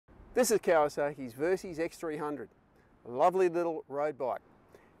This is Kawasaki's Versys X-300, a lovely little road bike.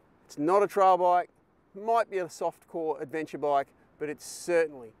 It's not a trail bike, might be a soft core adventure bike, but it's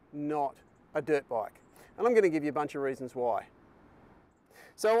certainly not a dirt bike. And I'm going to give you a bunch of reasons why.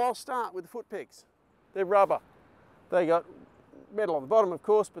 So I'll start with the foot pegs. They're rubber. They got metal on the bottom, of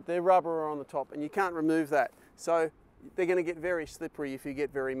course, but they're rubber on the top, and you can't remove that. So they're going to get very slippery if you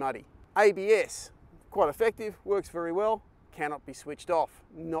get very muddy. ABS, quite effective, works very well, cannot be switched off.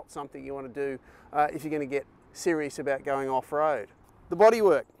 Not something you want to do if you're going to get serious about going off-road. The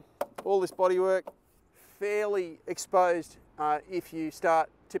bodywork, all this bodywork, fairly exposed if you start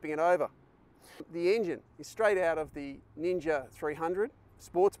tipping it over. The engine is straight out of the Ninja 300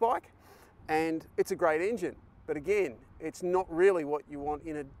 sports bike, and it's a great engine. But again, it's not really what you want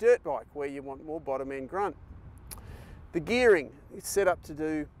in a dirt bike where you want more bottom end grunt. The gearing is set up to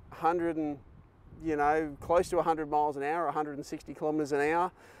do 100 and, close to 100 miles an hour, 160 kilometers an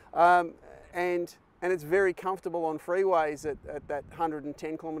hour. And it's very comfortable on freeways at that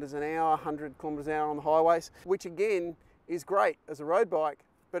 110 kilometers an hour, 100 kilometers an hour on the highways, which again is great as a road bike,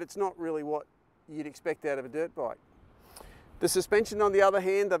 but it's not really what you'd expect out of a dirt bike. The suspension, on the other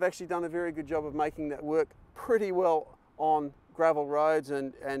hand, they've actually done a very good job of making that work pretty well on gravel roads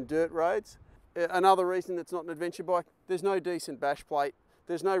and dirt roads. Another reason it's not an adventure bike, there's no decent bash plate,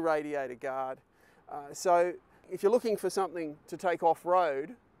 there's no radiator guard. So if you're looking for something to take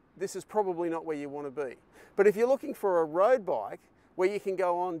off-road, this is probably not where you want to be. But if you're looking for a road bike where you can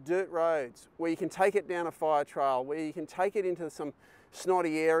go on dirt roads, where you can take it down a fire trail, where you can take it into some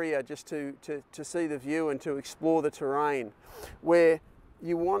snotty area just to see the view and to explore the terrain, where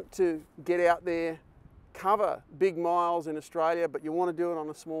you want to get out there, cover big miles in Australia, but you want to do it on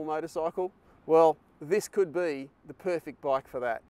a small motorcycle, well, this could be the perfect bike for that.